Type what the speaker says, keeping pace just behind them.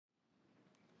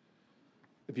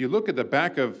If you look at the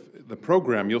back of the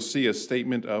program, you'll see a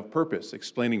statement of purpose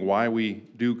explaining why we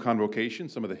do convocation,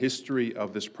 some of the history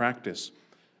of this practice.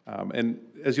 And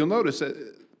as you'll notice,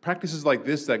 practices like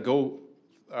this that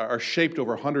are shaped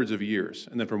over hundreds of years,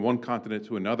 and then from one continent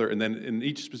to another, and then in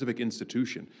each specific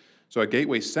institution. So at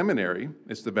Gateway Seminary,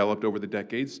 it's developed over the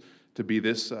decades to be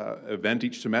this event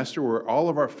each semester where all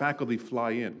of our faculty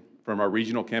fly in from our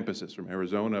regional campuses, from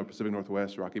Arizona, Pacific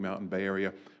Northwest, Rocky Mountain, Bay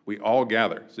Area. We all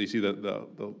gather. So you see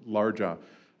the large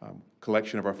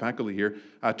collection of our faculty here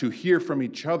to hear from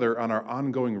each other on our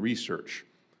ongoing research.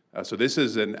 So this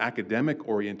is an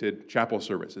academic-oriented chapel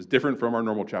service. It's different from our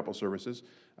normal chapel services,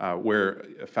 where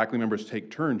faculty members take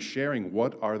turns sharing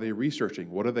what are they researching,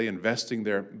 what are they investing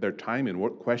their time in,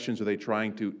 what questions are they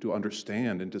trying to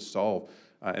understand and to solve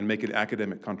and make an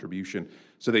academic contribution.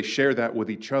 So they share that with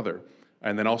each other,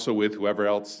 and then also with whoever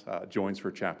else joins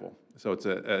for chapel. So it's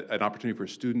an opportunity for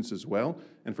students as well,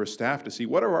 and for staff to see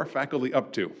what are our faculty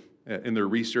up to in their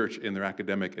research, in their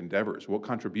academic endeavors. What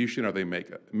contribution are they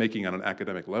making on an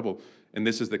academic level? And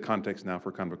this is the context now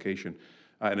for convocation.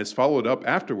 And it's followed up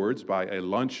afterwards by a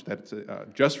lunch that's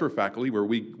just for faculty where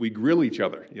we grill each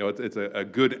other. It's a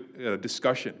good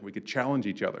discussion. We could challenge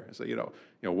each other and say,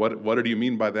 what do you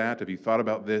mean by that? Have you thought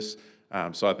about this?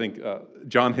 So I think,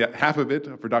 John, half of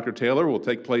it for Dr. Taylor will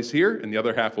take place here, and the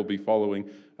other half will be following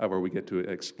where we get to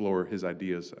explore his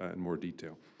ideas in more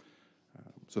detail.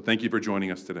 So thank you for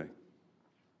joining us today.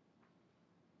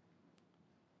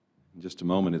 In just a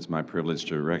moment, it's my privilege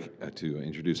to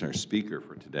introduce our speaker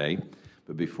for today.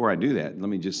 But before I do that, let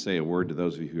me just say a word to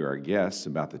those of you who are guests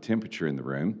about the temperature in the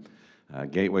room.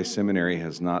 Gateway Seminary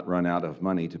has not run out of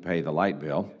money to pay the light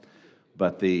bill,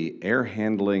 but the air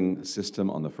handling system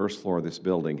on the first floor of this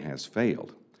building has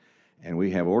failed. And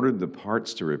we have ordered the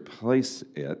parts to replace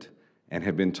it and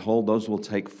have been told those will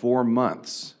take 4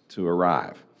 months to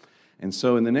arrive. And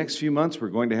so in the next few months, we're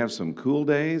going to have some cool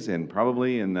days and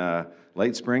probably in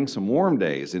late spring, some warm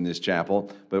days in this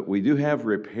chapel, but we do have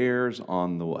repairs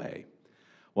on the way.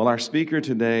 Well, our speaker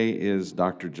today is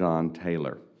Dr. John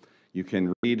Taylor. You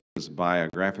can read his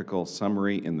biographical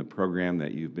summary in the program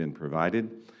that you've been provided.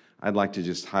 I'd like to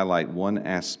just highlight one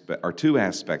aspect or two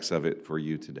aspects of it for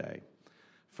you today.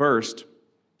 First,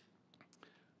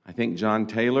 I think John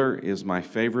Taylor is my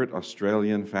favorite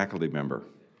Australian faculty member.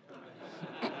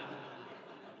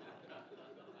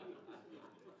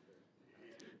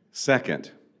 Second,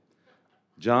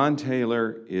 John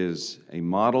Taylor is a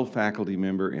model faculty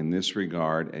member in this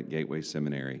regard at Gateway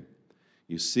Seminary.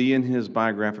 You see in his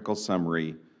biographical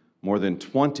summary more than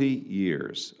 20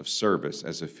 years of service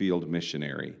as a field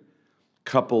missionary,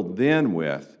 coupled then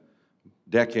with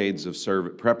decades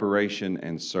of preparation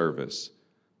and service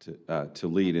to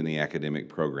lead in the academic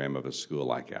program of a school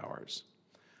like ours.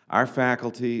 Our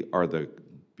faculty are the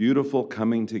beautiful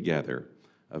coming together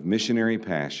of missionary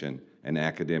passion and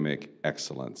academic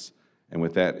excellence. And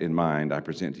with that in mind, I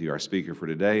present to you our speaker for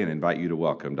today and invite you to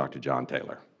welcome Dr. John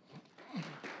Taylor.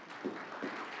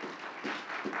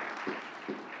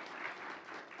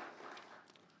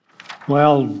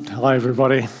 Well, hi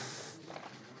everybody.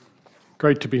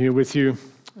 Great to be here with you.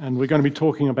 And we're going to be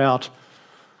talking about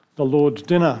the Lord's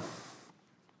dinner,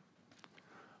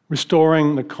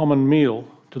 restoring the common meal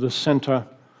to the center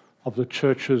of the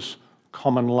church's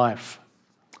common life.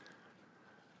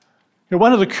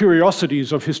 One of the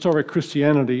curiosities of historic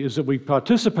Christianity is that we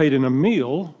participate in a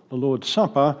meal, the Lord's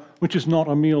Supper, which is not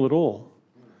a meal at all,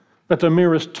 but the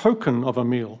merest token of a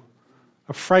meal,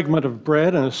 a fragment of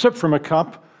bread and a sip from a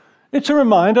cup. It's a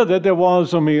reminder that there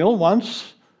was a meal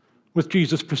once with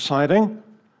Jesus presiding.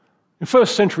 In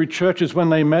first century churches, when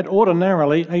they met,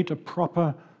 ordinarily ate a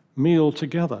proper meal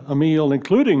together, a meal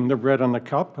including the bread and the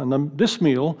cup, and this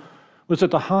meal was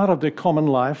at the heart of their common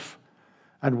life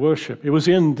and worship. It was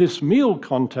in this meal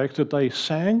context that they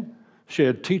sang,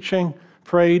 shared teaching,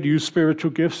 prayed, used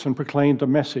spiritual gifts, and proclaimed the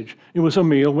message. It was a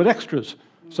meal with extras,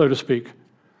 so to speak.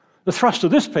 The thrust of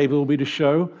this paper will be to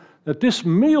show that this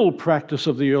meal practice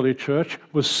of the early church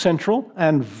was central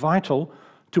and vital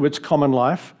to its common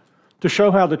life, to show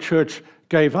how the church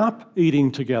gave up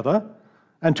eating together,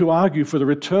 and to argue for the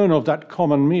return of that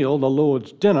common meal, the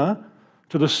Lord's dinner,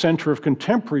 to the center of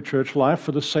contemporary church life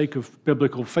for the sake of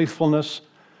biblical faithfulness,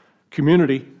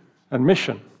 community, and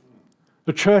mission.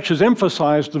 The church has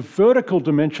emphasized the vertical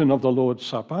dimension of the Lord's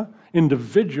Supper,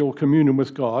 individual communion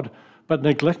with God, but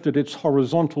neglected its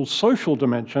horizontal social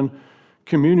dimension,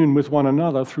 communion with one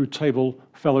another through table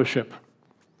fellowship.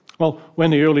 Well,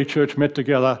 when the early church met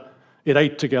together, it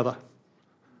ate together.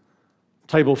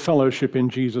 Table fellowship in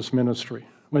Jesus' ministry.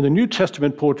 When the New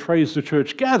Testament portrays the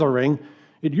church gathering,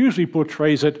 it usually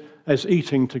portrays it as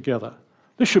eating together.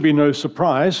 This should be no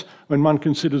surprise when one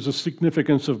considers the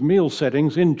significance of meal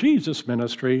settings in Jesus'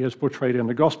 ministry as portrayed in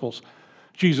the Gospels.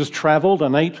 Jesus traveled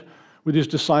and ate with his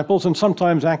disciples and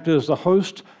sometimes acted as the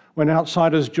host when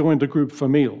outsiders joined the group for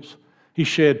meals. He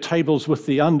shared tables with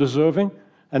the undeserving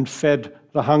and fed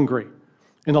the hungry.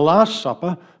 In the Last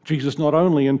Supper, Jesus not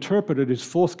only interpreted his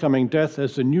forthcoming death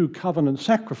as the new covenant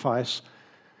sacrifice,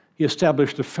 he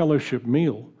established a fellowship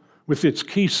meal with its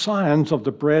key signs of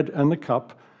the bread and the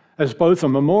cup as both a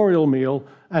memorial meal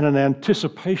and an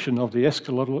anticipation of the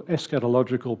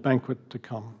eschatological banquet to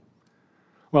come.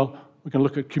 Well, we can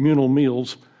look at communal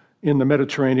meals in the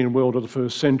Mediterranean world of the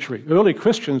first century. Early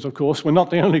Christians, of course, were not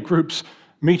the only groups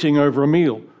meeting over a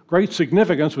meal. Great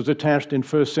significance was attached in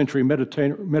first century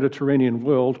Mediterranean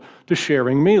world to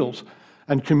sharing meals.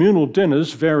 And communal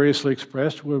dinners, variously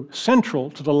expressed, were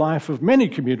central to the life of many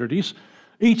communities.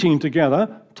 Eating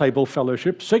together, table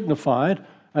fellowship, signified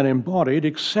and embodied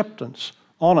acceptance,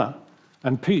 honor,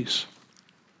 and peace.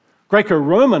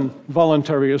 Greco-Roman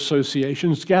voluntary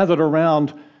associations gathered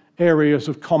around areas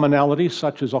of commonality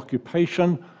such as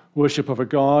occupation, worship of a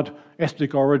god,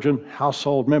 ethnic origin,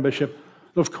 household membership.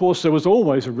 Of course, there was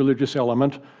always a religious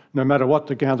element, no matter what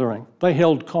the gathering. They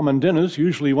held common dinners,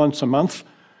 usually once a month,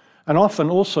 and often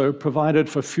also provided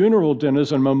for funeral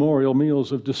dinners and memorial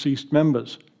meals of deceased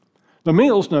members. The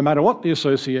meals, no matter what the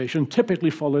association,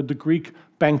 typically followed the Greek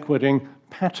banqueting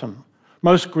pattern.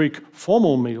 Most Greek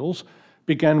formal meals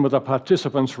began with the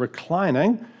participants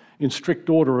reclining in strict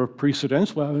order of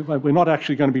precedence. Well, we're not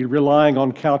actually going to be relying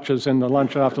on couches in the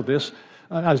lunch after this,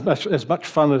 as much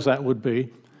fun as that would be.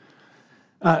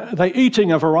 They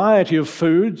eating a variety of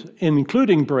foods,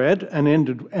 including bread, and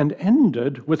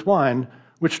ended with wine,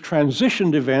 which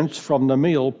transitioned events from the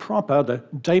meal proper, the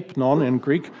deipnon in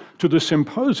Greek, to the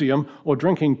symposium or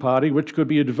drinking party, which could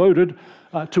be devoted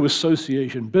to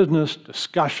association business,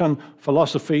 discussion,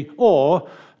 philosophy, or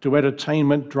to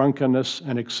entertainment, drunkenness,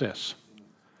 and excess.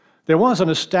 There was an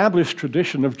established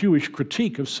tradition of Jewish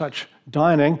critique of such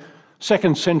dining.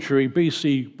 2nd century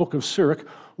BC Book of Sirach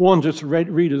warns its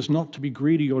readers not to be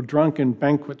greedy or drunk in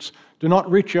banquets. Do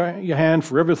not reach your hand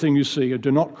for everything you see, and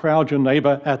do not crowd your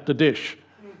neighbor at the dish.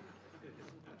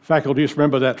 Faculties,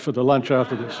 remember that for the lunch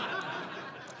after this.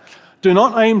 Do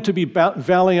not aim to be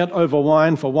valiant over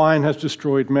wine, for wine has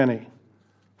destroyed many.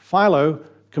 Philo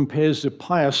compares the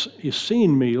pious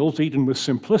Essene meals eaten with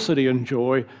simplicity and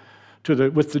joy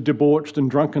with the debauched and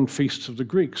drunken feasts of the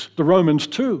Greeks. The Romans,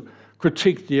 too,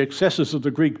 critiqued the excesses of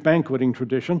the Greek banqueting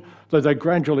tradition, though they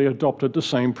gradually adopted the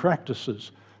same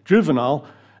practices. Juvenal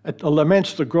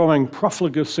laments the growing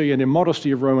profligacy and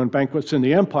immodesty of Roman banquets in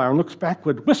the empire and looks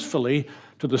backward wistfully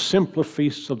to the simpler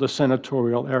feasts of the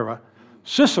senatorial era.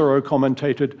 Cicero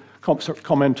commented,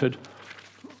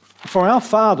 "For our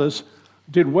fathers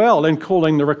did well in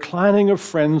calling the reclining of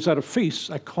friends at a feast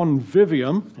a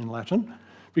convivium," in Latin,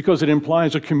 because it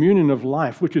implies a communion of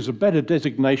life, which is a better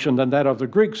designation than that of the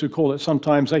Greeks, who call it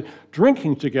sometimes a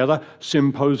drinking together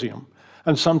symposium,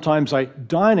 and sometimes a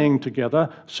dining together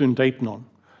syndeitnon,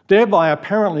 thereby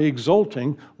apparently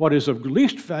exalting what is of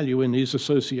least value in these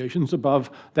associations above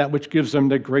that which gives them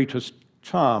their greatest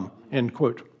charm, end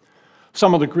quote.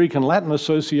 Some of the Greek and Latin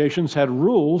associations had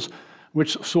rules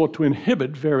which sought to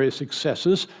inhibit various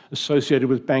excesses associated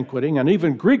with banqueting, and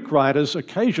even Greek writers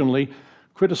occasionally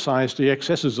criticized the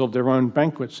excesses of their own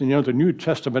banquets. And the New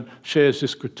Testament shares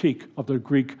this critique of the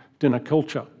Greek dinner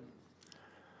culture.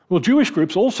 Well, Jewish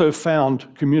groups also found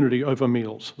community over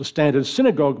meals. The standard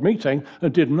synagogue meeting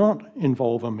did not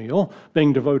involve a meal,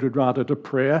 being devoted rather to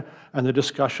prayer and the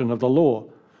discussion of the law.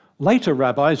 Later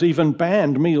rabbis even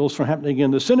banned meals from happening in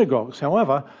the synagogues.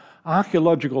 However,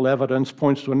 archaeological evidence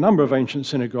points to a number of ancient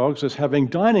synagogues as having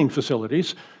dining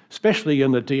facilities, especially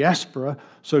in the diaspora,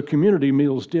 so community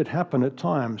meals did happen at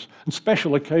times. And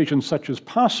special occasions such as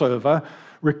Passover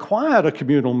required a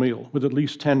communal meal with at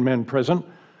least 10 men present,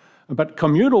 but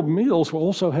communal meals were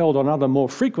also held on other more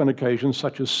frequent occasions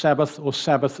such as Sabbath or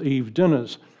Sabbath Eve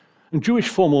dinners. And Jewish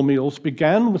formal meals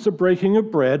began with the breaking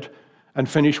of bread and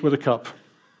finished with a cup.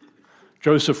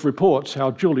 Joseph reports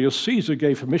how Julius Caesar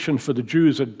gave permission for the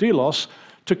Jews at Delos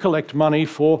to collect money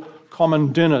for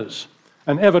common dinners.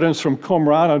 And evidence from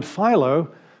Qumran and Philo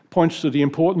points to the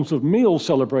importance of meal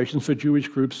celebrations for Jewish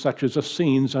groups such as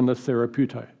Essenes and the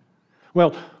Therapeutae.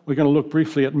 Well, we're going to look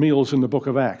briefly at meals in the book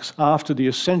of Acts. After the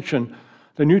ascension,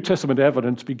 the New Testament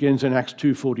evidence begins in Acts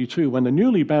 2:42, when the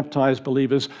newly baptized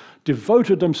believers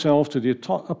devoted themselves to the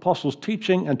apostles'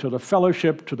 teaching and to the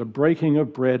fellowship, to the breaking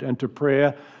of bread and to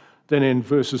prayer. Then in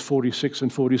verses 46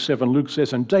 and 47, Luke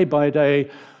says, "And day by day,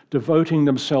 devoting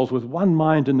themselves with one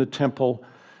mind in the temple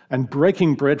and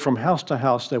breaking bread from house to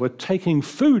house. They were taking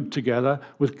food together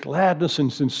with gladness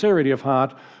and sincerity of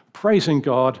heart, praising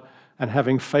God and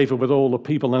having favor with all the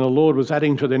people. And the Lord was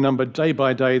adding to their number day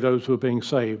by day those who were being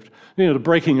saved. You know, the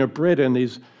breaking of bread in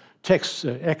these texts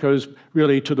echoes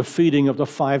really to the feeding of the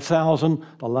 5,000,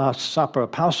 the Last Supper,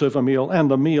 Passover meal,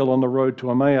 and the meal on the road to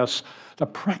Emmaus. The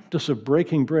practice of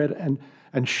breaking bread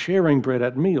and sharing bread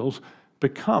at meals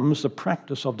becomes the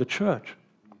practice of the church.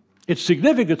 It's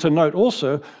significant to note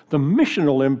also the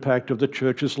missional impact of the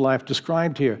church's life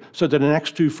described here, so that in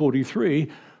Acts 2:43,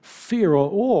 fear or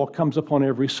awe comes upon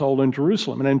every soul in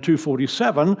Jerusalem. And in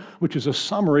 2:47, which is a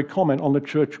summary comment on the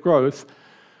church growth,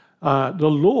 the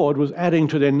Lord was adding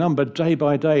to their number day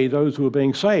by day those who were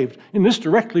being saved. And this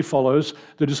directly follows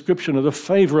the description of the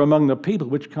favor among the people,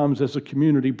 which comes as the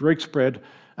community breaks bread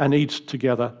and eats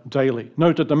together daily.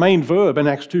 Note that the main verb in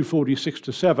Acts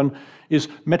 2:46-7 is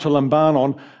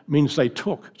metalambanon, means they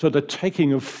took. So the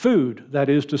taking of food, that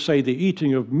is to say the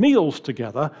eating of meals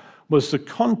together, was the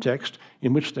context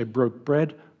in which they broke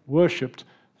bread, worshipped,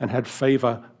 and had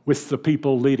favor with the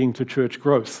people, leading to church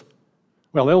growth.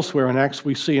 Well, elsewhere in Acts,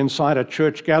 we see inside a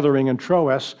church gathering in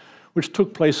Troas, which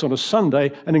took place on a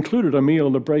Sunday and included a meal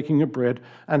and the breaking of bread,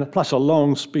 and plus a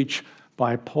long speech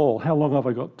by Paul. How long have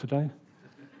I got today?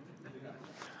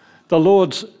 The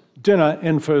Lord's dinner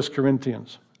in 1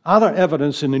 Corinthians. Other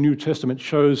evidence in the New Testament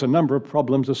shows a number of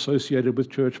problems associated with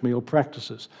church meal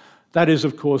practices. That is,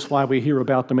 of course, why we hear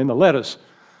about them in the letters,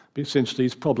 since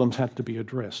these problems have to be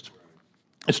addressed.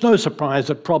 It's no surprise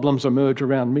that problems emerge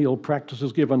around meal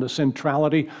practices given the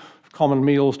centrality of common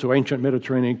meals to ancient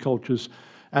Mediterranean cultures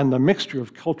and the mixture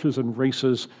of cultures and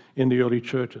races in the early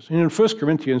churches. And in 1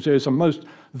 Corinthians, there's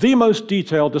the most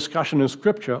detailed discussion in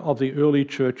Scripture of the early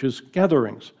church's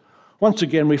gatherings. Once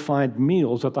again, we find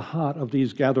meals at the heart of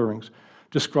these gatherings,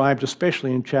 described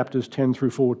especially in chapters 10 through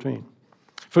 14.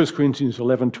 1 Corinthians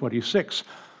 11:26,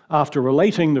 after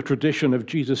relating the tradition of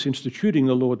Jesus instituting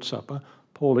the Lord's Supper,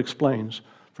 Paul explains,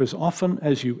 "For as often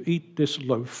as you eat this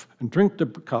loaf and drink the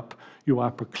cup, you are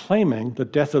proclaiming the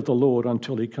death of the Lord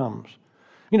until he comes."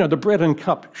 You know, the bread and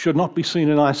cup should not be seen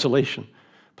in isolation.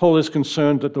 Paul is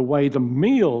concerned that the way the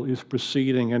meal is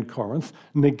proceeding in Corinth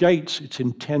negates its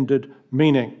intended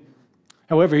meaning.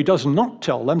 However, he does not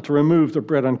tell them to remove the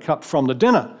bread and cup from the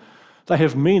dinner. They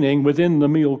have meaning within the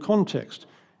meal context.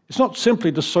 It's not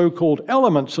simply the so-called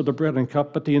elements of the bread and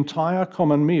cup, but the entire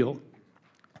common meal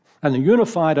and the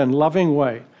unified and loving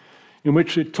way in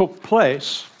which it took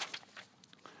place,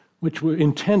 which were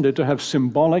intended to have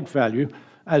symbolic value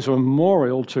as a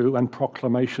memorial to and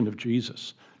proclamation of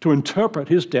Jesus, to interpret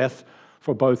his death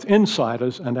for both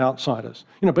insiders and outsiders.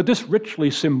 But this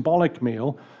richly symbolic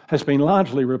meal has been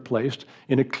largely replaced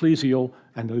in ecclesial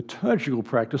and liturgical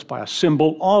practice by a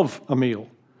symbol of a meal.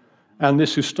 And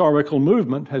this historical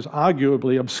movement has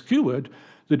arguably obscured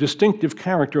the distinctive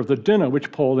character of the dinner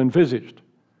which Paul envisaged.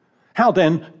 How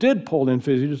then did Paul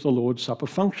envisage the Lord's Supper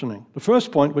functioning? The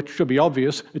first point, which should be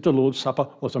obvious, is the Lord's Supper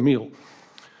was a meal.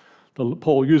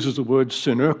 Paul uses the word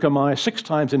synerchomai 6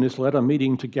 times in his letter,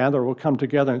 meeting to gather or come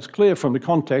together. And it's clear from the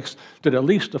context that at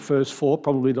least the first 4,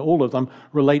 probably all of them,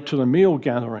 relate to the meal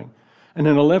gathering. And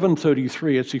in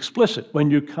 11:33, it's explicit,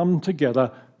 when you come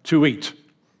together to eat.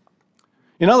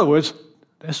 In other words,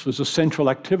 this was a central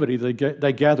activity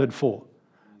they gathered for.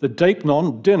 The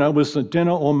deipnon, dinner, was the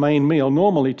dinner or main meal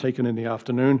normally taken in the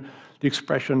afternoon. The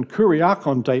expression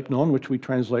kuriakon deipnon, which we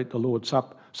translate the Lord's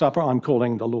Supper, I'm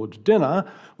calling the Lord's dinner,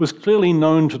 was clearly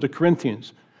known to the Corinthians.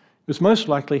 It was most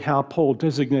likely how Paul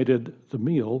designated the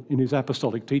meal in his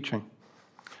apostolic teaching.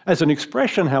 As an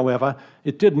expression, however,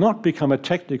 it did not become a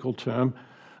technical term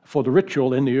for the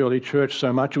ritual in the early church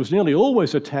so much. It was nearly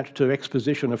always attached to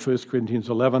exposition of 1 Corinthians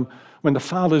 11. When the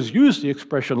fathers used the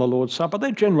expression the Lord's Supper,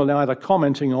 they're generally either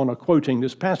commenting on or quoting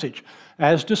this passage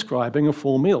as describing a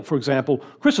full meal. For example,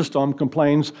 Chrysostom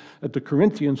complains that the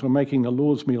Corinthians were making the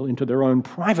Lord's meal into their own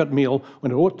private meal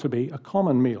when it ought to be a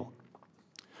common meal.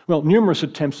 Well, numerous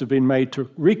attempts have been made to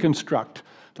reconstruct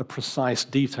the precise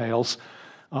details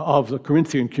of the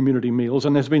Corinthian community meals,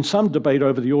 and there's been some debate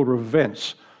over the order of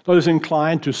events. Those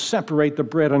inclined to separate the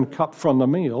bread and cup from the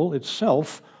meal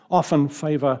itself often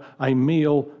favor a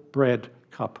meal, bread,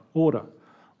 cup order,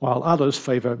 while others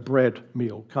favor bread,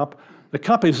 meal, cup. The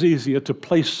cup is easier to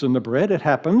place than the bread. It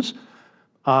happens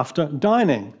after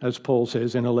dining, as Paul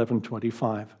says in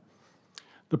 11:25.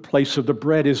 The place of the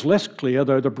bread is less clear,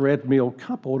 though the bread, meal,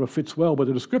 cup order fits well with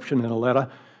the description in the letter.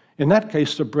 In that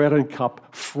case, the bread and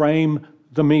cup frame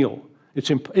the meal.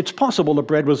 It's possible the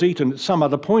bread was eaten at some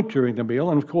other point during the meal,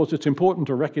 and of course it's important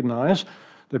to recognize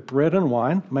that bread and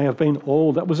wine may have been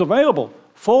all that was available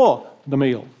for the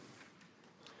meal.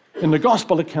 In the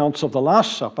Gospel accounts of the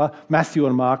Last Supper, Matthew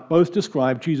and Mark both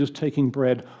describe Jesus taking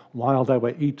bread while they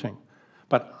were eating,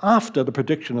 but after the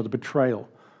prediction of the betrayal.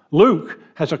 Luke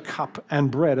has a cup and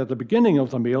bread at the beginning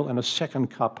of the meal and a second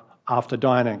cup after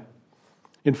dining.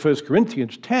 In 1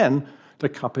 Corinthians 10, the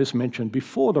cup is mentioned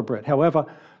before the bread. However,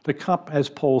 the cup, as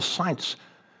Paul cites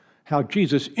how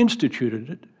Jesus instituted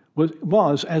it,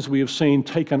 was, as we have seen,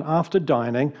 taken after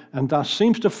dining and thus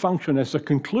seems to function as the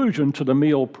conclusion to the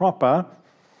meal proper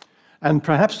and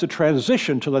perhaps the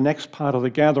transition to the next part of the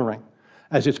gathering,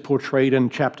 as it's portrayed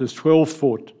in chapters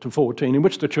 12 to 14, in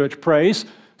which the church prays,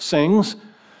 sings,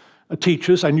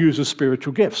 teaches, and uses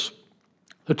spiritual gifts.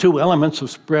 The two elements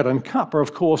of bread and cup are,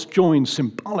 of course, joined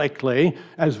symbolically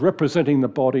as representing the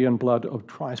body and blood of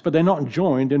Christ, but they're not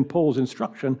joined in Paul's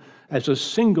instruction as a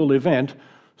single event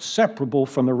separable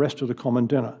from the rest of the common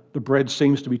dinner. The bread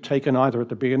seems to be taken either at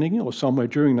the beginning or somewhere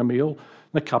during the meal.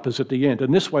 The cup is at the end.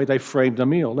 In this way, they framed the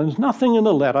meal. And there's nothing in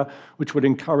the letter which would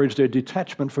encourage their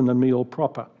detachment from the meal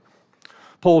proper.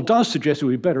 Paul does suggest it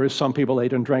would be better if some people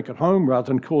ate and drank at home rather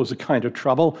than cause the kind of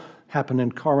trouble happened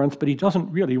in Corinth, but he doesn't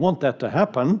really want that to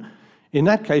happen. In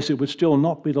that case, it would still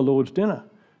not be the Lord's dinner.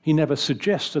 He never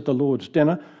suggests that the Lord's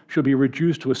dinner should be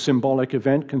reduced to a symbolic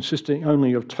event consisting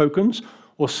only of tokens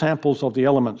or samples of the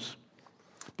elements.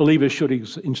 Believers should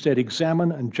instead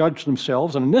examine and judge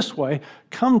themselves, and in this way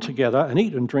come together and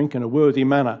eat and drink in a worthy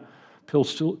manner. Paul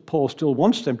still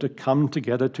wants them to come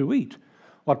together to eat.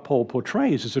 What Paul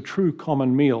portrays is a true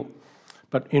common meal,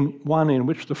 but in one in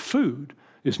which the food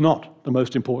is not the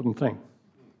most important thing.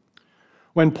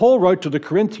 When Paul wrote to the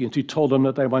Corinthians, he told them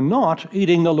that they were not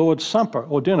eating the Lord's Supper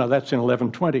or dinner. That's in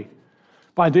 11:20.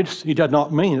 By this, he did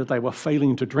not mean that they were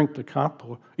failing to drink the cup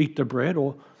or eat the bread,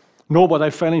 nor were they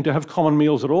failing to have common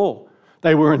meals at all.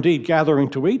 They were indeed gathering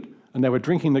to eat, and they were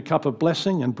drinking the cup of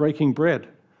blessing and breaking bread.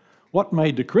 What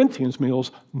made the Corinthians'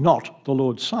 meals not the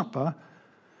Lord's Supper?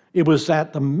 It was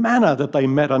that the manner that they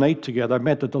met and ate together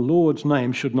meant that the Lord's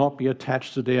name should not be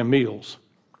attached to their meals.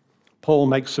 Paul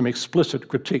makes some explicit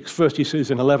critiques. First, he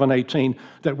says in 11:18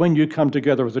 that when you come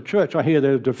together as a church, I hear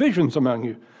there are divisions among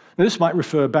you. Now, this might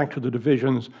refer back to the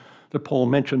divisions that Paul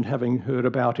mentioned having heard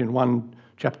about in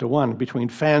chapter 1 between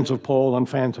fans of Paul and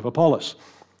fans of Apollos.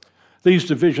 These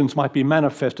divisions might be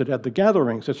manifested at the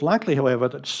gatherings. It's likely, however,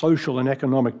 that social and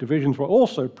economic divisions were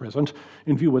also present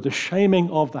in view of the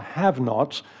shaming of the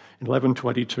have-nots in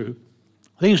 11:22.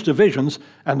 These divisions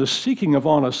and the seeking of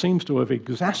honor seems to have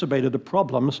exacerbated the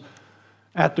problems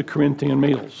at the Corinthian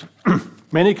meals.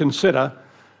 Many consider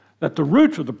that the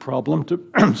root of the problem to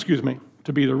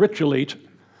be the rich elite,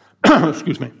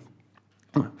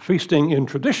 feasting in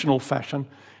traditional fashion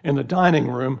in the dining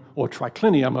room or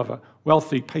triclinium of a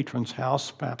wealthy patron's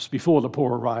house, perhaps before the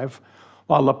poor arrive,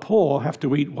 while the poor have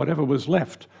to eat whatever was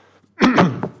left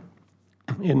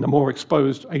in the more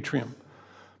exposed atrium.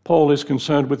 Paul is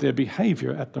concerned with their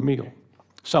behavior at the meal.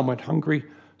 Some went hungry,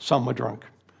 some were drunk.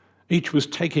 Each was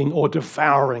taking or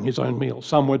devouring his own meal.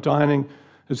 Some were dining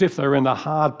as if they were in the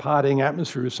hard partying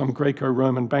atmosphere of some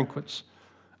Greco-Roman banquets.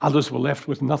 Others were left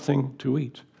with nothing to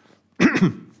eat.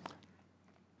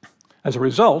 As a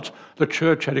result, the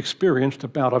church had experienced a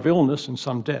bout of illness and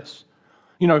some deaths.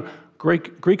 You know,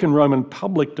 Greek and Roman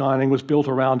public dining was built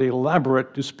around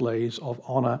elaborate displays of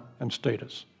honor and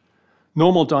status.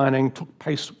 Normal dining took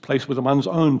place with one's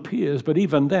own peers, but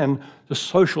even then, the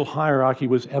social hierarchy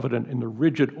was evident in the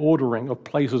rigid ordering of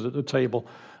places at the table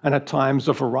and at times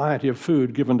the variety of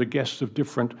food given to guests of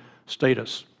different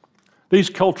status. These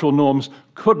cultural norms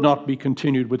could not be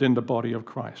continued within the body of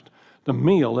Christ. The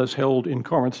meal, as held in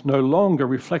Corinth, no longer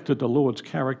reflected the Lord's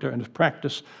character, and his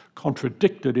practice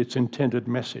contradicted its intended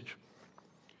message.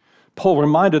 Paul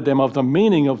reminded them of the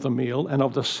meaning of the meal and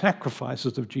of the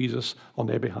sacrifices of Jesus on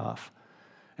their behalf.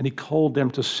 And he called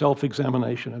them to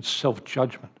self-examination and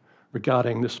self-judgment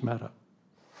regarding this matter,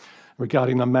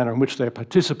 regarding the manner in which they're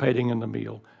participating in the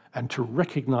meal, and to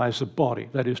recognize the body,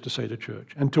 that is to say the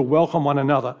church, and to welcome one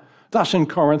another. Thus in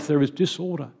Corinth there is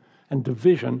disorder and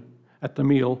division at the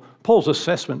meal. Paul's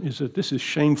assessment is that this is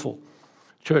shameful.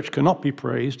 Church cannot be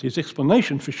praised. His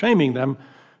explanation for shaming them,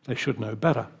 they should know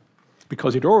better,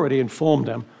 because he'd already informed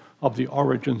them of the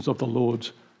origins of the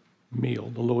Lord's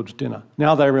meal, the Lord's dinner.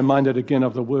 Now they're reminded again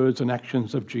of the words and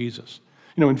actions of Jesus.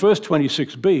 You know, in verse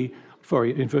 26,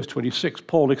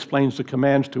 Paul explains the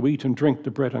commands to eat and drink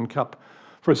the bread and cup.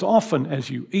 For as often as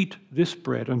you eat this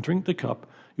bread and drink the cup,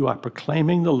 you are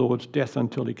proclaiming the Lord's death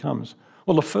until he comes.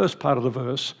 Well, the first part of the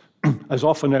verse, as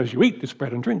often as you eat this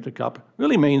bread and drink the cup,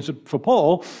 really means that for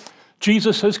Paul,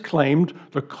 Jesus has claimed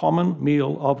the common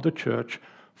meal of the church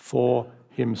for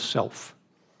himself.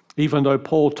 Even though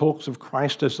Paul talks of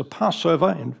Christ as the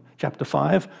Passover in chapter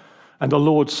 5, and the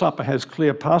Lord's Supper has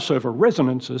clear Passover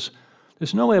resonances,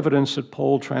 there's no evidence that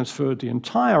Paul transferred the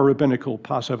entire rabbinical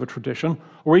Passover tradition,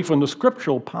 or even the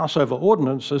scriptural Passover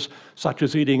ordinances, such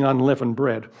as eating unleavened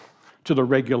bread, to the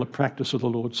regular practice of the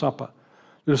Lord's Supper.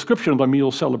 The description of the meal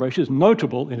celebration is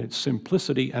notable in its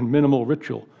simplicity and minimal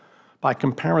ritual, by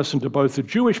comparison to both the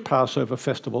Jewish Passover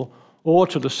festival or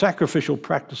to the sacrificial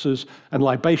practices and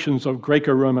libations of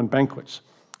Greco-Roman banquets.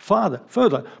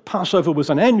 Further, Passover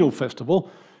was an annual festival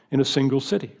in a single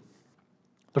city.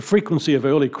 The frequency of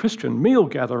early Christian meal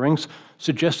gatherings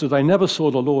suggested they never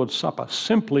saw the Lord's Supper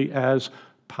simply as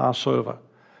Passover.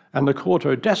 And the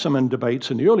Quartodeciman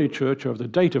debates in the early church over the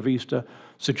date of Easter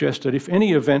suggest that if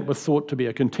any event were thought to be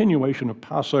a continuation of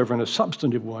Passover in a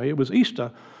substantive way, it was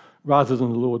Easter rather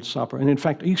than the Lord's Supper. And in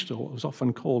fact, Easter was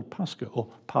often called Pascha or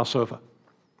Passover.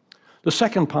 The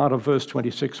second part of verse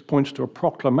 26 points to a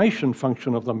proclamation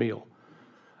function of the meal.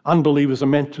 Unbelievers are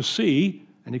meant to see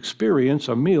and experience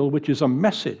a meal which is a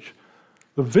message,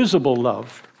 the visible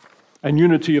love and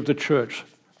unity of the church,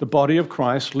 the body of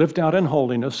Christ lived out in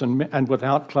holiness and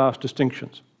without class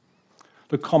distinctions.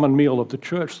 The common meal of the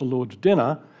church, the Lord's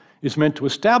dinner, is meant to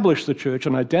establish the church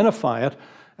and identify it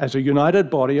as a united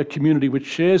body, a community which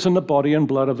shares in the body and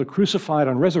blood of the crucified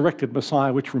and resurrected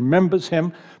Messiah, which remembers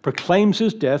him, proclaims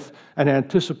his death, and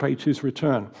anticipates his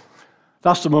return.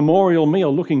 Thus, the memorial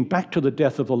meal, looking back to the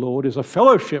death of the Lord, is a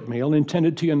fellowship meal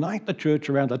intended to unite the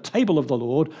church around the table of the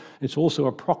Lord. It's also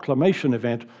a proclamation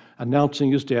event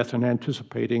announcing his death and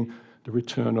anticipating the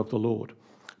return of the Lord.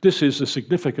 This is the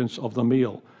significance of the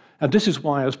meal. And this is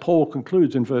why, as Paul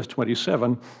concludes in verse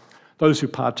 27, those who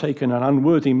partake in an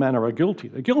unworthy manner are guilty.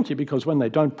 They're guilty because when they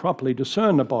don't properly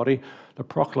discern the body, the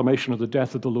proclamation of the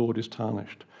death of the Lord is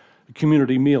tarnished. The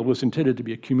community meal was intended to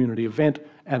be a community event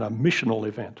and a missional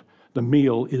event. The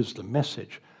meal is the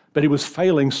message. But it was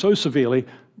failing so severely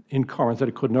in Corinth that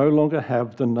it could no longer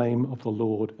have the name of the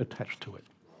Lord attached to it.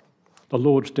 The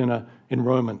Lord's dinner in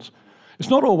Romans. It's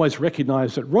not always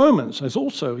recognized that Romans has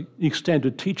also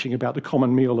extended teaching about the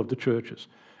common meal of the churches.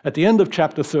 At the end of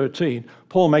chapter 13,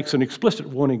 Paul makes an explicit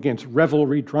warning against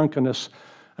revelry, drunkenness,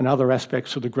 and other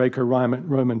aspects of the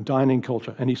Greco-Roman dining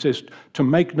culture. And he says to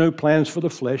make no plans for the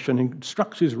flesh, and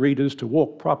instructs his readers to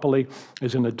walk properly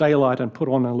as in the daylight and put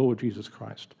on our Lord Jesus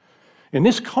Christ. In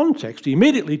this context, he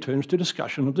immediately turns to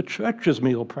discussion of the church's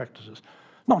meal practices,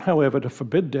 not, however, to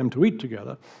forbid them to eat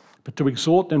together, but to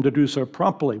exhort them to do so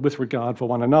properly with regard for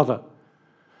one another.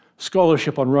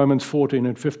 Scholarship on Romans 14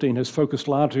 and 15 has focused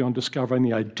largely on discovering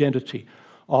the identity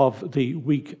of the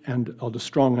weak and of the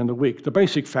strong and the weak. The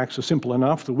basic facts are simple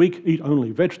enough. The weak eat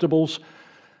only vegetables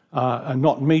and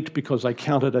not meat because they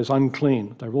count it as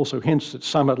unclean. There are also hints that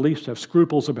some at least have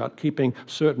scruples about keeping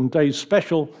certain days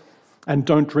special and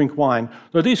don't drink wine,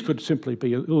 though these could simply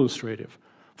be illustrative.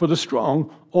 For the strong,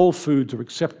 all foods are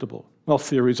acceptable. Well,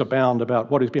 theories abound about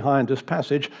what is behind this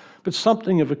passage, but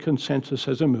something of a consensus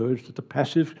has emerged that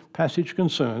the passage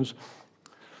concerns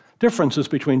differences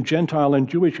between Gentile and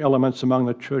Jewish elements among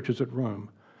the churches at Rome.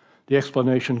 The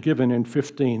explanation given in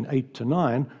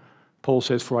 15:8-9, Paul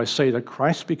says, "For I say that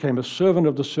Christ became a servant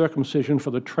of the circumcision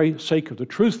for the sake of the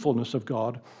truthfulness of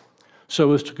God,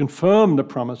 so as to confirm the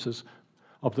promises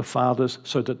of the fathers,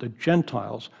 so that the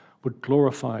Gentiles would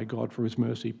glorify God for his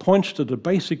mercy," points to the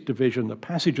basic division the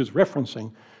passage is referencing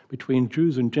between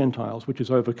Jews and Gentiles, which is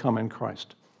overcome in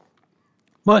Christ.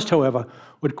 Most, however,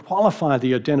 would qualify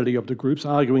the identity of the groups,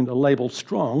 arguing the label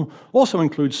strong also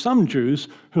includes some Jews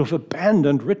who have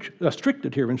abandoned strict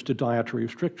adherence to dietary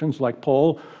restrictions, like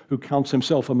Paul, who counts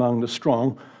himself among the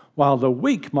strong, while the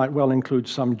weak might well include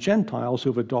some Gentiles who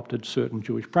have adopted certain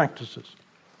Jewish practices.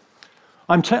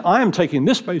 I am taking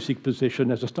this basic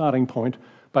position as a starting point,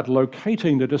 but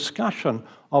locating the discussion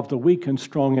of the weak and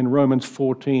strong in Romans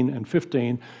 14 and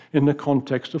 15 in the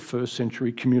context of first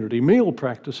century community meal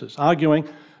practices, arguing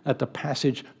that the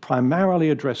passage primarily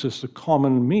addresses the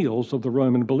common meals of the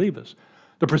Roman believers.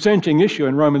 The presenting issue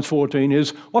in Romans 14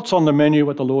 is what's on the menu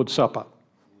at the Lord's Supper.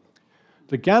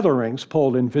 The gatherings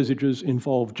Paul envisages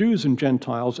involve Jews and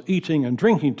Gentiles eating and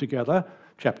drinking together,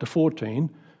 chapter 14,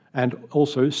 and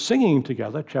also singing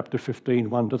together, chapter 15,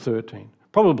 1-13.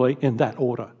 Probably in that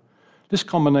order. This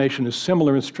combination is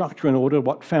similar in structure and order to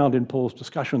what found in Paul's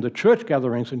discussion of the church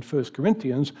gatherings in 1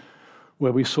 Corinthians,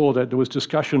 where we saw that there was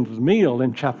discussion of the meal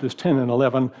in chapters 10 and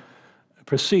 11,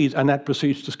 and that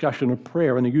precedes discussion of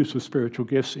prayer and the use of spiritual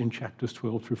gifts in chapters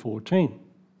 12-14.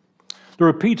 The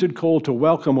repeated call to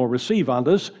welcome or receive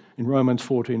others in Romans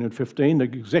 14 and 15,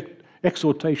 the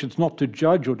exhortations not to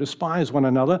judge or despise one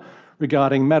another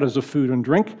regarding matters of food and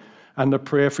drink, and the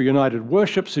prayer for united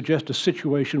worship suggest a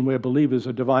situation where believers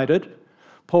are divided.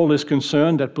 Paul is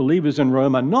concerned that believers in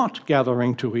Rome are not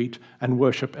gathering to eat and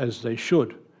worship as they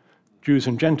should. Jews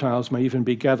and Gentiles may even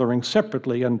be gathering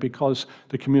separately, and because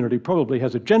the community probably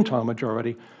has a Gentile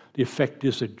majority, the effect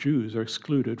is that Jews are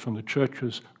excluded from the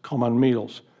church's common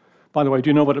meals. By the way, do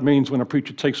you know what it means when a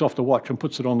preacher takes off the watch and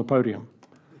puts it on the podium?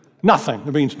 Nothing.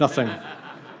 It means nothing.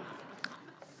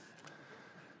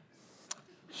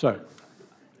 So,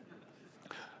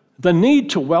 the need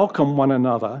to welcome one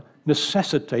another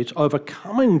necessitates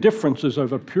overcoming differences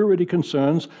over purity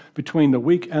concerns between the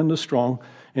weak and the strong,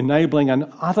 enabling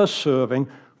an other-serving,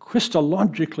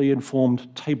 Christologically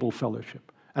informed table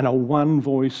fellowship and a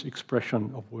one-voice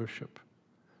expression of worship.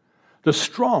 The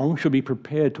strong should be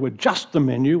prepared to adjust the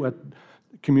menu at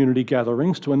community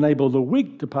gatherings to enable the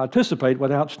weak to participate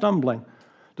without stumbling.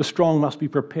 The strong must be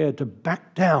prepared to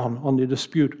back down on their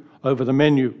dispute over the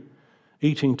menu.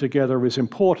 Eating together is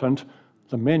important,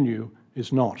 the menu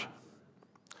is not.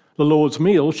 The Lord's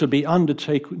meal should be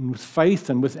undertaken with faith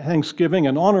and with thanksgiving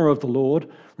and honor of the Lord,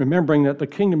 remembering that the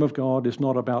kingdom of God is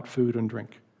not about food and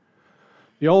drink.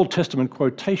 The Old Testament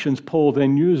quotations Paul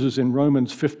then uses in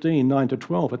Romans 15,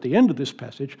 9-12 at the end of this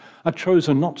passage are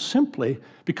chosen not simply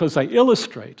because they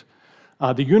illustrate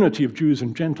the unity of Jews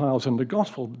and Gentiles in the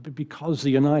gospel, but because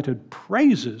the united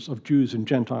praises of Jews and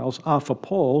Gentiles are for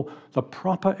Paul the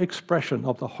proper expression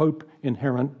of the hope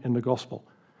inherent in the gospel.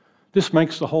 This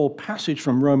makes the whole passage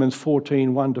from Romans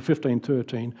 14,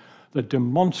 1-15, the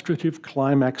demonstrative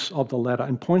climax of the letter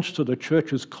and points to the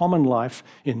church's common life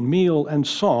in meal and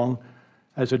song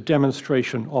as a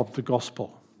demonstration of the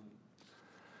gospel.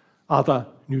 Other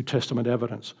New Testament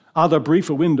evidence. Other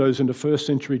briefer windows into first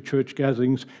century church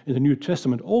gatherings in the New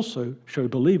Testament also show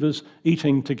believers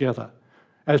eating together.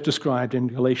 As described in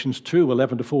Galatians 2,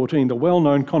 11-14, the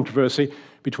well-known controversy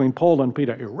between Paul and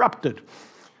Peter erupted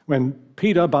when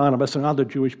Peter, Barnabas, and other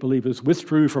Jewish believers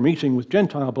withdrew from eating with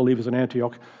Gentile believers in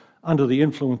Antioch under the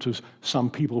influence of some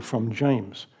people from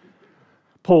James.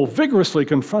 Paul vigorously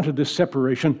confronted this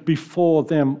separation before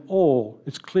them all.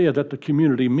 It's clear that the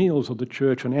community meals of the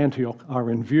church in Antioch are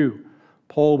in view.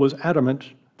 Paul was adamant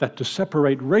that to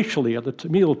separate racially at the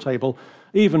meal table,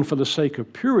 even for the sake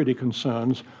of purity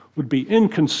concerns, would be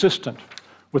inconsistent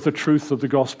with the truth of the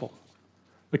gospel.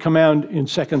 The command in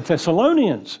 2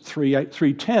 Thessalonians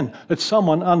 3:10 that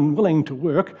someone unwilling to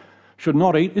work should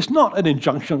not eat is not an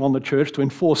injunction on the church to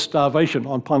enforce starvation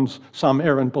upon some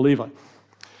errant believer,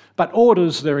 but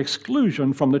orders their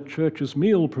exclusion from the church's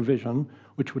meal provision,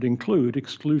 which would include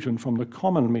exclusion from the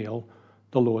common meal,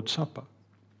 the Lord's Supper.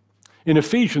 In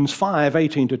Ephesians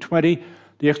 5:18-20,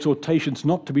 the exhortations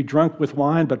not to be drunk with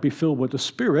wine, but be filled with the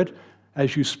Spirit,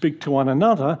 as you speak to one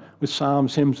another with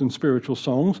psalms, hymns, and spiritual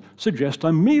songs, suggest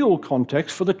a meal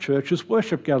context for the church's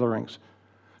worship gatherings.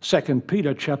 2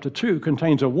 Peter chapter 2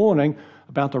 contains a warning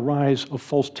about the rise of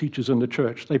false teachers in the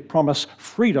church. They promise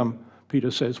freedom,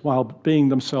 Peter says, while being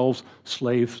themselves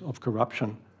slaves of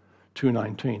corruption.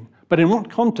 2:19. But in what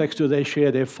context do they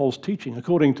share their false teaching?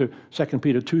 According to 2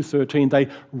 Peter 2:13, they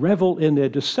revel in their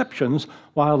deceptions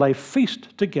while they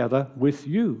feast together with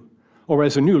you. Or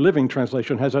as a New Living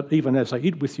Translation has it, even as they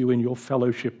eat with you in your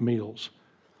fellowship meals.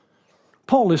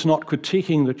 Paul is not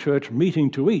critiquing the church meeting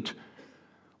to eat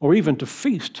or even to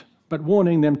feast, but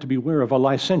warning them to beware of a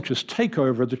licentious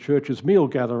takeover of the church's meal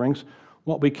gatherings.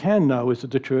 What we can know is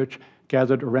that the church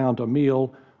gathered around a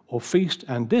meal or feast,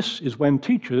 and this is when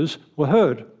teachers were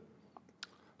heard.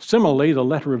 Similarly, the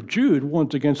letter of Jude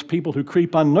warns against people who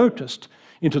creep unnoticed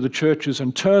into the churches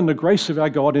and turn the grace of our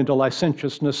God into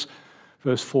licentiousness.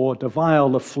 Verse 4, defile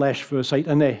the flesh, verse 8,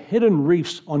 and their hidden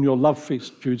reefs on your love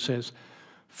feast, Jude says,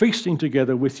 feasting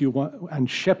together with you and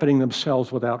shepherding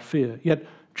themselves without fear. Yet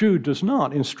Jude does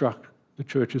not instruct the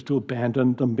churches to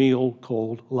abandon the meal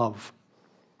called love.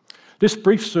 This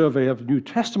brief survey of New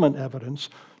Testament evidence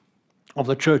of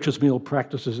the church's meal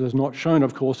practices has not shown,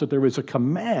 of course, that there is a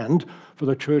command for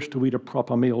the church to eat a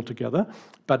proper meal together,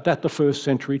 but that the first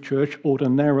century church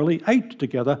ordinarily ate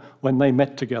together when they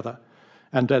met together,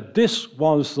 and that this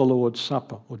was the Lord's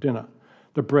Supper or dinner.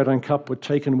 The bread and cup were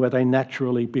taken where they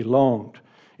naturally belonged,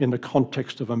 in the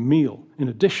context of a meal. In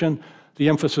addition, the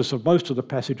emphasis of most of the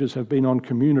passages have been on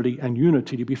community and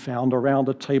unity to be found around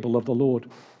the table of the Lord.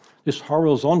 This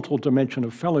horizontal dimension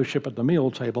of fellowship at the meal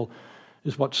table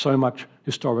is what so much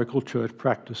historical church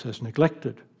practice has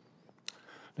neglected.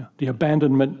 Now, the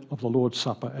abandonment of the Lord's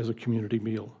Supper as a community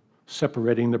meal,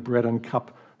 separating the bread and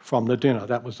cup from the dinner,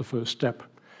 that was the first step.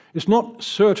 It's not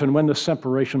certain when the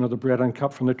separation of the bread and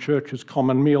cup from the church's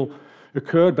common meal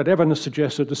occurred, but evidence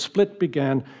suggests that the split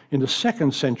began in the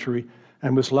 2nd century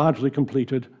and was largely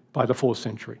completed by the 4th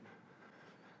century.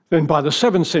 Then by the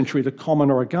 7th century, the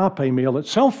common or agape meal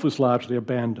itself was largely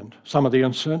abandoned. Some of the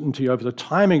uncertainty over the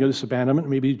timing of this abandonment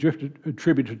may be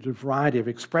attributed to a variety of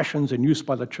expressions in use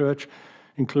by the church,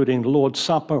 including the Lord's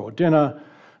Supper or dinner,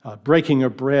 breaking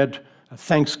of bread,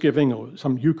 thanksgiving or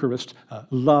some Eucharist,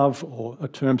 love, or a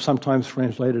term sometimes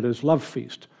translated as love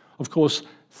feast. Of course,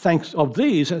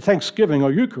 Thanksgiving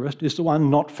or Eucharist is the one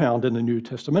not found in the New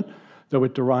Testament, though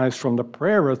it derives from the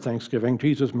prayer of thanksgiving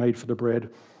Jesus made for the bread,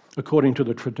 according to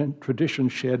the tradition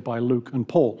shared by Luke and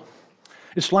Paul.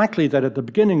 It's likely that at the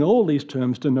beginning all these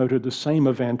terms denoted the same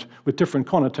event with different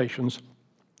connotations,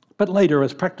 but later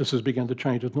as practices began to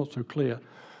change, it's not so clear.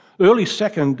 The early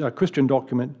second Christian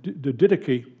document, the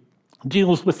Didache,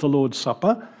 deals with the Lord's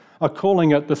Supper,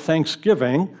 calling it the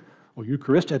Thanksgiving or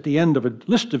Eucharist at the end of a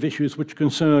list of issues which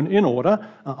concern, in order,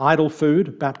 idol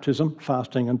food, baptism,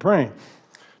 fasting, and praying.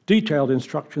 Detailed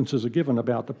instructions are given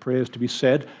about the prayers to be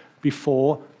said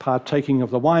before partaking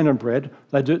of the wine and bread.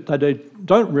 They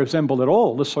don't resemble at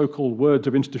all the so-called words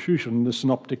of institution in the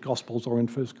Synoptic Gospels or in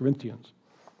 1 Corinthians.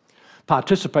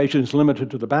 Participation is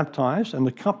limited to the baptized, and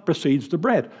the cup precedes the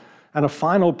bread. And a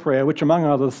final prayer, which among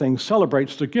other things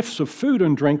celebrates the gifts of food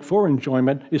and drink for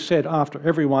enjoyment, is said after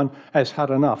everyone has had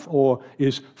enough or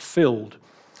is filled.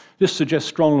 This suggests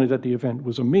strongly that the event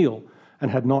was a meal and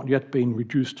had not yet been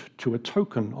reduced to a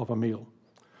token of a meal.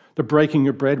 The breaking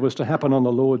of bread was to happen on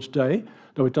the Lord's Day,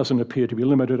 though it doesn't appear to be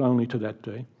limited only to that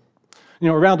day.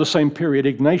 Around the same period,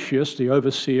 Ignatius, the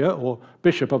overseer or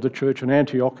bishop of the church in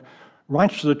Antioch,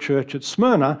 writes to the church at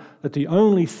Smyrna that the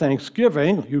only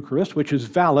thanksgiving, Eucharist, which is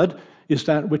valid is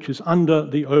that which is under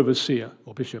the overseer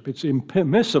or bishop. It's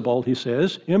impermissible, he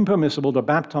says, impermissible to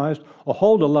baptize or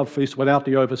hold a love feast without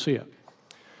the overseer.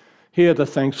 Here the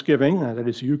thanksgiving, that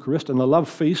is Eucharist, and the love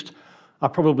feast are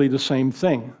probably the same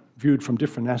thing, viewed from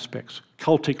different aspects.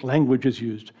 Cultic language is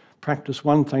used. Practice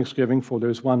one thanksgiving, for there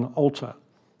is one altar.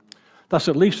 Thus,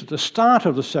 at least at the start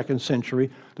of the 2nd century,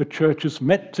 the churches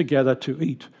met together to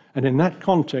eat, and in that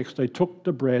context, they took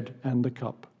the bread and the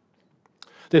cup.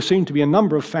 There seem to be a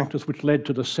number of factors which led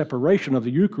to the separation of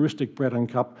the Eucharistic bread and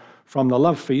cup from the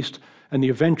love feast and the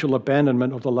eventual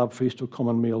abandonment of the love feast or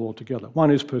common meal altogether.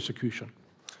 One is persecution.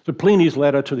 So Pliny's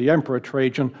letter to the Emperor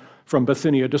Trajan from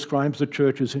Bithynia describes the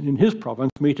churches in his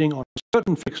province meeting on a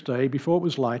certain fixed day before it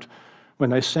was light, when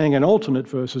they sang in alternate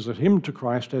verses a hymn to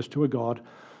Christ as to a God,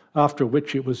 after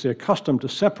which it was their custom to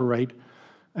separate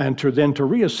and to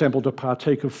reassemble to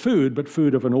partake of food, but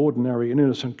food of an ordinary and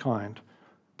innocent kind.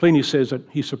 Pliny says that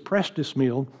he suppressed this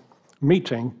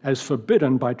meeting as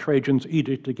forbidden by Trajan's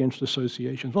edict against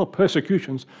associations. Well,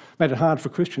 persecutions made it hard for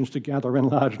Christians to gather in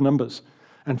large numbers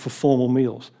and for formal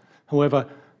meals. However,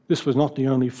 this was not the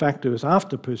only factor, as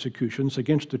after persecutions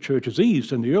against the church's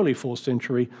ease in the early 4th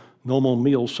century, normal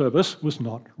meal service was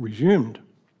not resumed.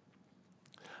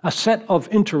 A set of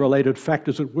interrelated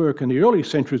factors at work in the early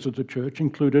centuries of the church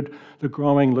included the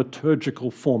growing liturgical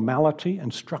formality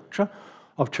and structure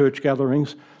of church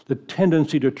gatherings, the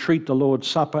tendency to treat the Lord's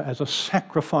Supper as a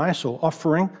sacrifice or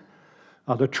offering,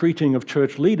 the treating of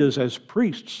church leaders as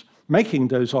priests, making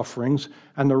those offerings,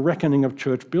 and the reckoning of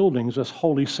church buildings as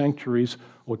holy sanctuaries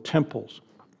or temples.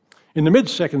 In the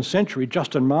mid-2nd century,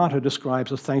 Justin Martyr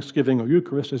describes the Thanksgiving or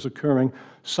Eucharist as occurring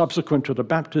subsequent to the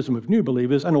baptism of new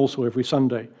believers and also every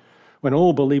Sunday, when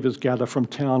all believers gather from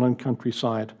town and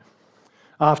countryside.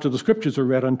 After the scriptures are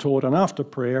read and taught, and after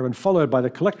prayer, and followed by the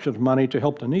collection of money to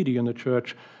help the needy in the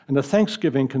church, and the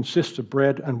thanksgiving consists of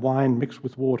bread and wine mixed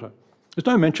with water. There's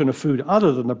no mention of food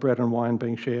other than the bread and wine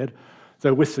being shared,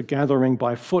 though with the gathering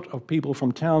by foot of people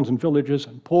from towns and villages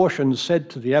and portions said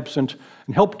to the absent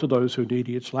and help to those who need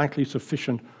it, it's likely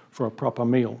sufficient for a proper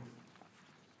meal.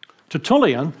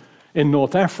 Tertullian in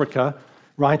North Africa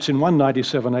writes in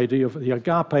 197 AD of the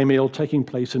agape meal taking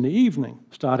place in the evening,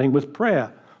 starting with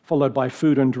prayer, followed by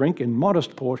food and drink in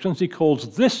modest portions. He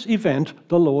calls this event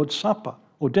the Lord's Supper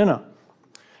or dinner.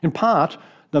 In part,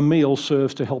 the meal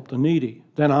serves to help the needy.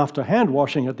 Then after hand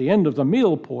washing at the end of the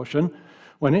meal portion,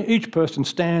 when each person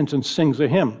stands and sings a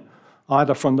hymn,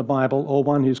 either from the Bible or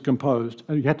one he's composed.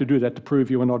 And you have to do that to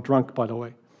prove you were not drunk, by the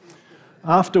way.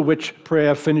 After which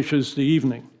prayer finishes the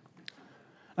evening.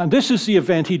 And this is the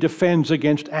event he defends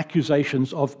against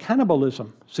accusations of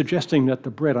cannibalism, suggesting that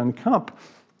the bread and cup,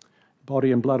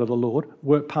 body and blood of the Lord,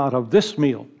 were part of this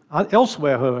meal.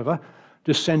 Elsewhere, however,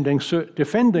 defending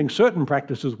certain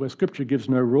practices where Scripture gives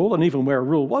no rule, and even where a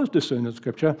rule was discerned in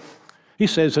Scripture, he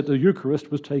says that the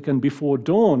Eucharist was taken before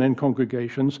dawn in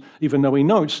congregations, even though he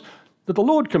notes that the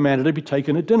Lord commanded it be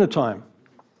taken at dinner time.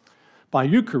 By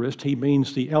Eucharist, he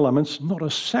means the elements, not a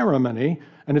ceremony,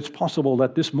 and it's possible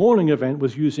that this morning event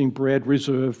was using bread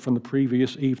reserved from the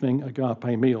previous evening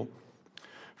agape meal.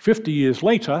 50 years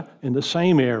later, in the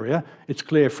same area, it's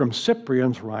clear from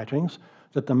Cyprian's writings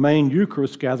that the main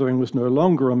Eucharist gathering was no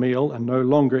longer a meal and no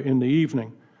longer in the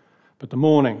evening, but the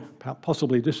morning.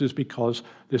 Possibly this is because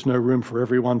there's no room for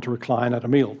everyone to recline at a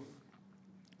meal.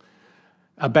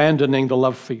 Abandoning the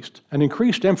love feast. An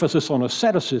increased emphasis on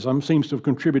asceticism seems to have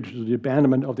contributed to the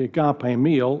abandonment of the agape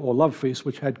meal or love feast,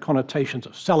 which had connotations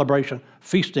of celebration,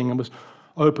 feasting, and was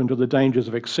open to the dangers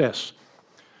of excess.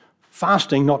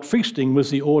 Fasting, not feasting,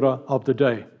 was the order of the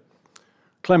day.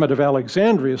 Clement of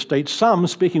Alexandria states, some,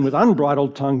 speaking with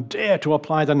unbridled tongue, dare to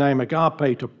apply the name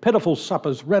agape to pitiful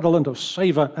suppers redolent of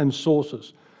savour and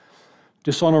sauces,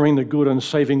 dishonouring the good and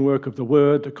saving work of the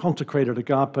word, the consecrated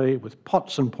agape, with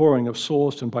pots and pouring of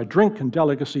sauce, and by drink and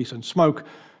delicacies and smoke,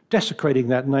 desecrating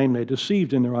that name, they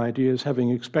deceived in their ideas, having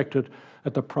expected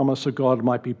that the promise of God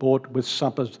might be bought with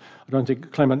suppers. I don't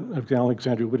think Clement of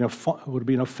Alexandria would have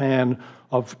been a fan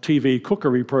of TV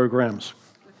cookery programs.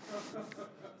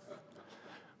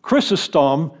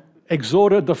 Chrysostom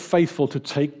exhorted the faithful to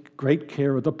take great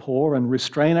care of the poor and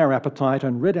restrain our appetite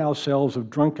and rid ourselves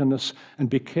of drunkenness and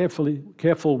be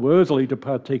careful worthily to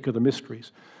partake of the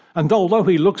mysteries. And although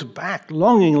he looks back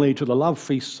longingly to the love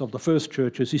feasts of the first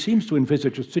churches, he seems to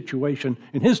envisage a situation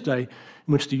in his day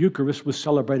in which the Eucharist was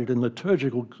celebrated in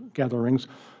liturgical gatherings,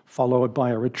 followed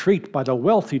by a retreat by the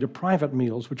wealthy to private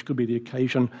meals, which could be the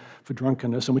occasion for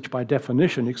drunkenness and which by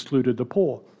definition excluded the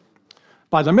poor.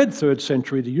 By the mid-3rd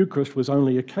century, the Eucharist was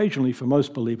only occasionally, for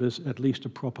most believers, at least a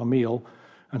proper meal,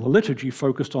 and the liturgy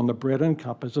focused on the bread and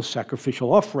cup as a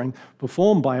sacrificial offering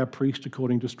performed by a priest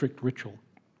according to strict ritual.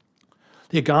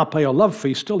 The agape or love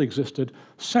feast still existed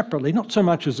separately, not so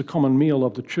much as a common meal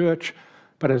of the church,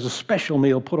 but as a special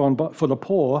meal put on for the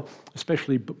poor,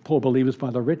 especially poor believers by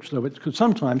the rich, though it could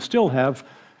sometimes still have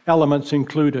elements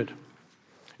included.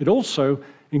 It was also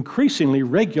increasingly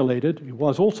regulated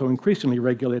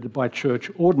by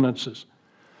church ordinances.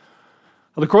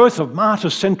 The growth of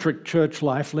martyr-centric church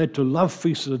life led to love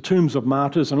feasts at the tombs of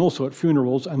martyrs and also at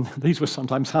funerals, and these were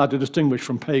sometimes hard to distinguish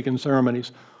from pagan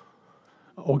ceremonies.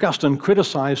 Augustine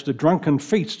criticized the drunken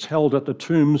feasts held at the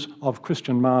tombs of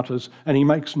Christian martyrs, and he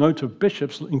makes note of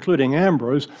bishops, including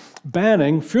Ambrose,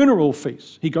 banning funeral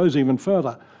feasts. He goes even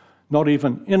further. Not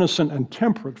even innocent and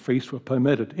temperate feasts were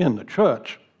permitted in the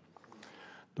church.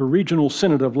 The Regional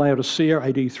Synod of Laodicea,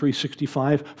 AD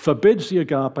 365, forbids the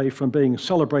agape from being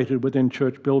celebrated within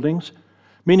church buildings,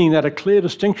 meaning that a clear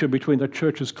distinction between the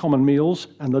church's common meals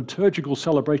and the liturgical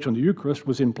celebration of the Eucharist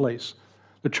was in place.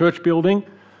 The church building,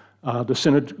 the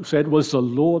Synod said, was the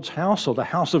Lord's house or the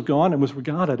house of God and was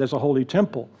regarded as a holy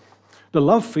temple. The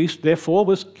love feast, therefore,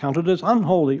 was counted as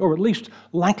unholy, or at least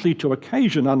likely to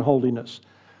occasion unholiness.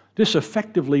 This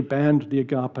effectively banned the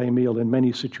agape meal in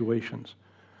many situations.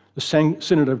 The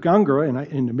Synod of Gungara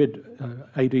in the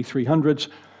mid-AD 300s,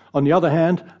 on the other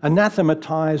hand,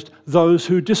 anathematized those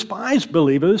who despised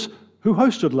believers who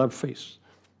hosted love feasts.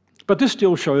 But this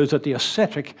still shows that the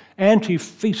ascetic,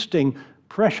 anti-feasting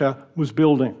pressure was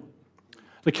building.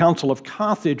 The Council of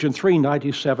Carthage in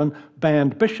 397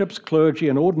 banned bishops, clergy,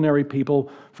 and ordinary people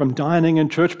from dining in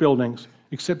church buildings,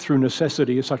 except through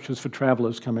necessity, such as for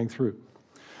travelers coming through.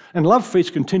 And love feasts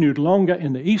continued longer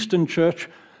in the Eastern Church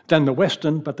than the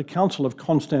Western, but the Council of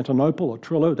Constantinople, or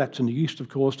Trullo, that's in the East, of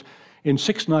course, in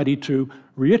 692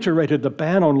 reiterated the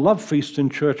ban on love feasts in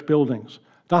church buildings.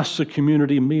 Thus, the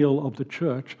community meal of the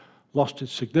church lost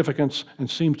its significance and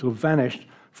seems to have vanished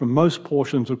from most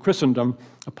portions of Christendom,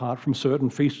 apart from certain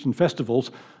feasts and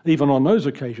festivals. Even on those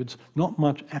occasions, not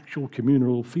much actual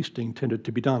communal feasting tended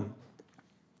to be done.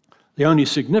 The only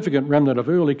significant remnant of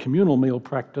early communal meal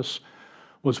practice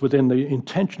was within the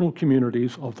intentional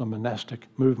communities of the monastic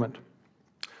movement.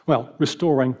 Well,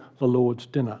 restoring the Lord's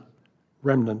dinner,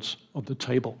 remnants of the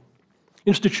table.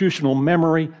 Institutional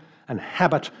memory and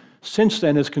habit since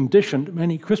then has conditioned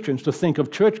many Christians to think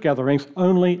of church gatherings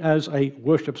only as a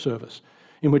worship service,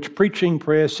 in which preaching,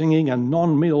 prayer, singing, and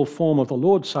non-meal form of the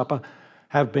Lord's Supper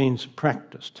have been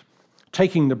practiced.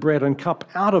 Taking the bread and cup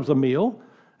out of the meal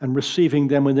and receiving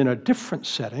them within a different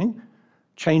setting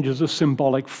changes the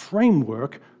symbolic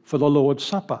framework for the Lord's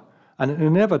Supper, and it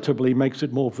inevitably makes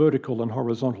it more vertical and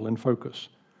horizontal in focus.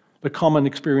 The common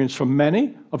experience for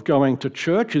many of going to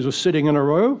church is of sitting in a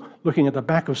row, looking at the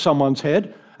back of someone's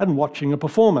head and watching a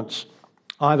performance,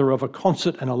 either of a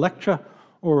concert and a lecture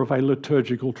or of a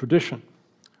liturgical tradition.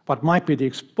 What might be the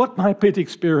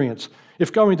experience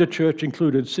if going to church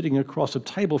included sitting across a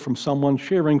table from someone,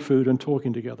 sharing food and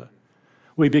talking together?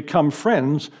 We become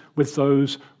friends with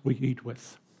those we eat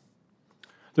with.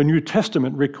 The New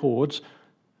Testament records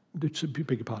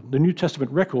The New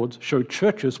Testament records show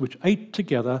churches which ate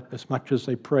together as much as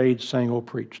they prayed, sang, or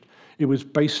preached. It was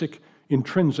basic,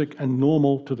 intrinsic, and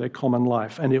normal to their common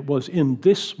life. And it was in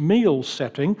this meal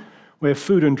setting where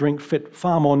food and drink fit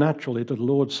far more naturally that the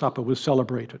Lord's Supper was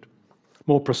celebrated.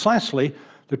 More precisely,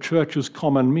 the church's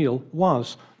common meal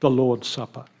was the Lord's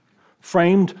Supper,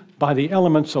 framed by the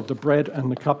elements of the bread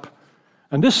and the cup.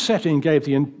 And this setting gave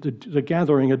the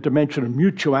gathering a dimension of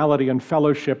mutuality and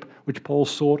fellowship which Paul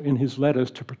sought in his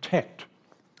letters to protect.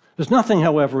 There's nothing,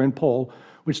 however, in Paul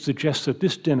which suggests that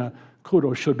this dinner could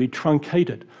or should be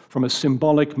truncated from a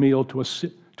symbolic meal to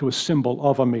a symbol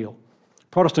of a meal.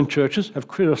 Protestant churches have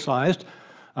criticized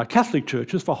Catholic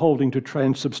churches for holding to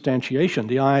transubstantiation,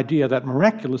 the idea that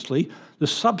miraculously the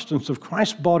substance of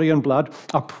Christ's body and blood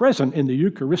are present in the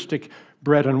Eucharistic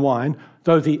bread and wine,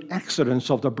 though the accidents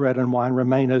of the bread and wine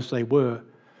remain as they were.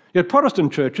 Yet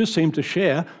Protestant churches seem to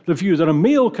share the view that a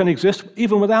meal can exist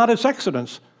even without its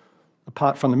accidents.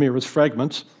 Apart from the merest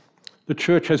fragments, the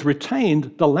church has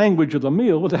retained the language of the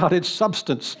meal without its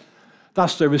substance.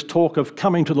 Thus, there is talk of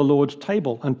coming to the Lord's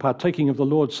table and partaking of the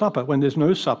Lord's Supper when there's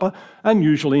no supper and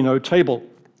usually no table.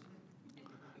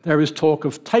 There is talk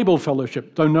of table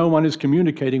fellowship, though no one is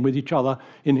communicating with each other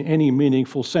in any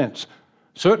meaningful sense.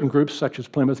 Certain groups, such as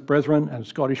Plymouth Brethren and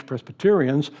Scottish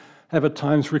Presbyterians, have at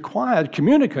times required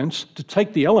communicants to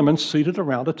take the elements seated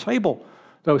around a table,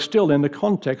 though still in the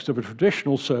context of a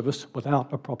traditional service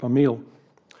without a proper meal.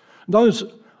 Those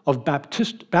of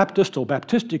Baptist or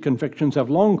Baptistic convictions have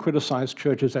long criticized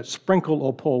churches that sprinkle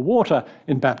or pour water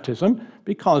in baptism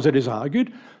because, it is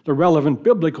argued, the relevant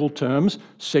biblical terms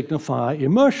signify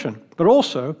immersion, but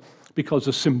also because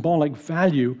the symbolic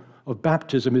value of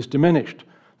baptism is diminished.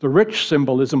 The rich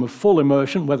symbolism of full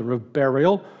immersion, whether of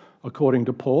burial, according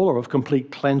to Paul, or of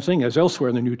complete cleansing, as elsewhere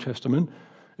in the New Testament,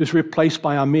 is replaced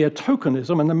by a mere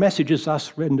tokenism, and the message is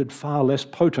thus rendered far less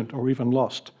potent or even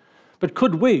lost. But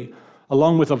could we,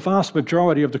 along with a vast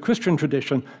majority of the Christian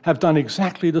tradition, have done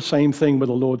exactly the same thing with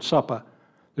the Lord's Supper?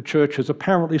 The church has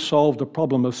apparently solved the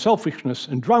problem of selfishness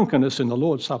and drunkenness in the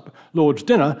Lord's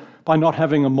dinner by not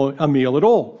having a meal at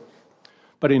all.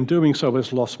 But in doing so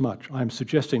has lost much. I am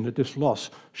suggesting that this loss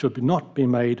should not be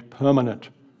made permanent,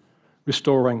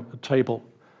 restoring the table.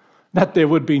 That there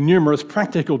would be numerous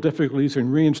practical difficulties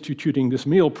in reinstituting this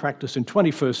meal practice in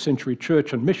 21st century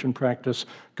church and mission practice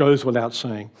goes without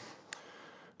saying.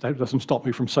 That doesn't stop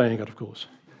me from saying it, of course.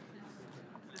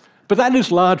 But that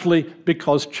is largely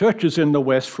because churches in the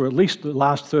West, for at least the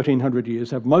last 1,300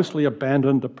 years, have mostly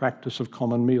abandoned the practice of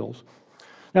common meals.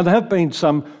 Now, there have been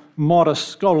some modest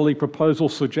scholarly proposal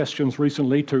suggestions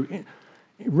recently to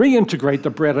reintegrate the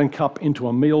bread and cup into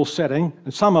a meal setting,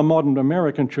 and some of modern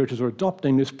American churches are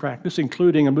adopting this practice,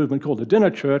 including a movement called the Dinner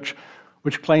Church,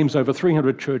 which claims over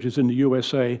 300 churches in the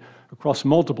USA across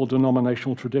multiple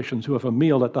denominational traditions who have a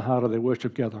meal at the heart of their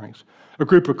worship gatherings. A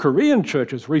group of Korean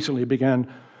churches recently began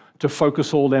to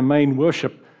focus all their main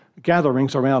worship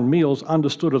gatherings around meals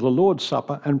understood of the Lord's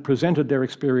Supper and presented their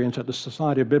experience at the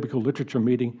Society of Biblical Literature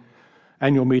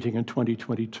annual meeting in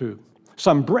 2022.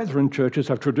 Some Brethren churches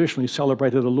have traditionally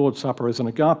celebrated the Lord's Supper as an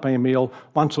agape meal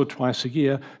once or twice a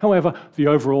year. However, the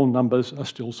overall numbers are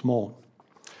still small.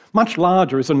 Much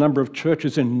larger is the number of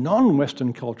churches in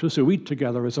non-Western cultures who eat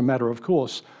together as a matter of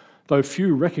course, though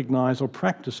few recognize or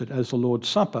practice it as the Lord's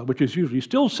Supper, which is usually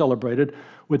still celebrated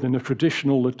within a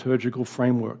traditional liturgical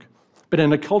framework. But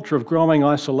in a culture of growing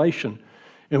isolation,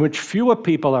 in which fewer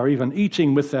people are even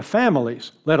eating with their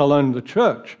families, let alone the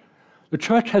church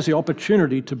has the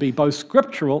opportunity to be both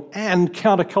scriptural and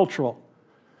countercultural,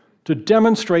 to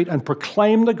demonstrate and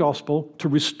proclaim the gospel, to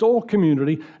restore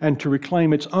community, and to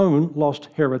reclaim its own lost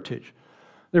heritage.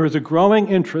 There is a growing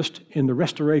interest in the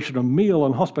restoration of meal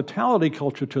and hospitality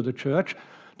culture to the church.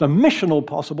 The missional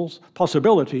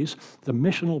possibilities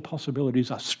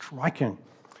are striking,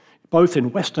 both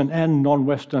in Western and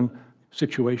non-Western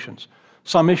situations.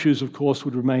 Some issues, of course,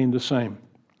 would remain the same.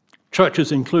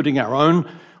 Churches, including our own,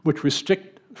 which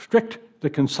restrict the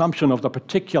consumption of the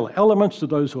particular elements to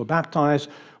those who are baptized,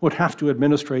 would have to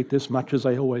administrate this much as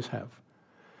they always have.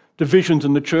 Divisions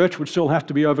in the church would still have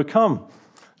to be overcome.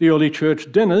 The early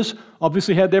church dinners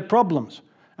obviously had their problems,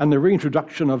 and the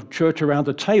reintroduction of church around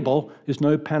the table is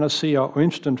no panacea or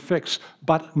instant fix,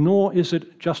 but nor is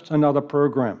it just another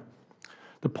program.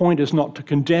 The point is not to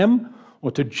condemn or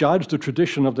to judge the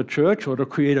tradition of the church or to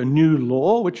create a new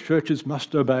law which churches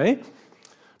must obey,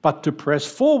 but to press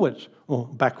forwards or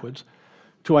backwards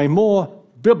to a more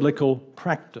biblical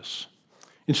practice.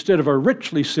 Instead of a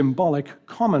richly symbolic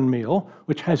common meal,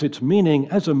 which has its meaning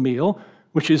as a meal,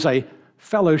 which is a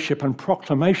fellowship and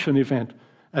proclamation event,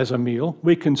 as a meal,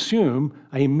 we consume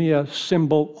a mere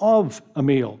symbol of a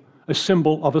meal, a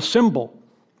symbol of a symbol.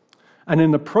 And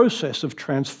in the process of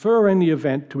transferring the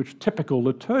event to its typical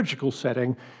liturgical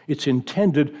setting, its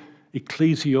intended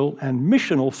ecclesial and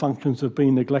missional functions have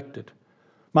been neglected.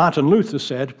 Martin Luther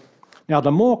said, "Now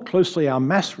the more closely our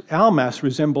Mass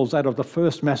resembles that of the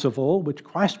first Mass of all, which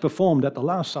Christ performed at the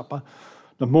Last Supper,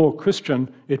 the more Christian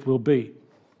it will be."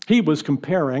 He was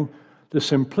comparing the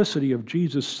simplicity of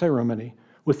Jesus' ceremony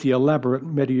with the elaborate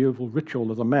medieval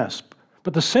ritual of the Mass.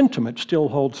 But the sentiment still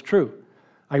holds true.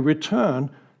 A return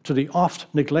to the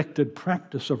oft-neglected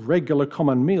practice of regular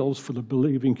common meals for the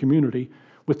believing community,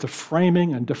 with the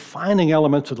framing and defining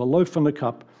elements of the loaf and the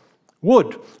cup,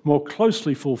 would more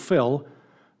closely fulfill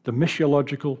the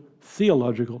missiological,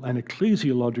 theological, and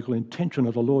ecclesiological intention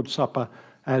of the Lord's Supper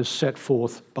as set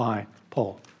forth by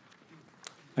Paul.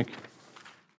 Thank you.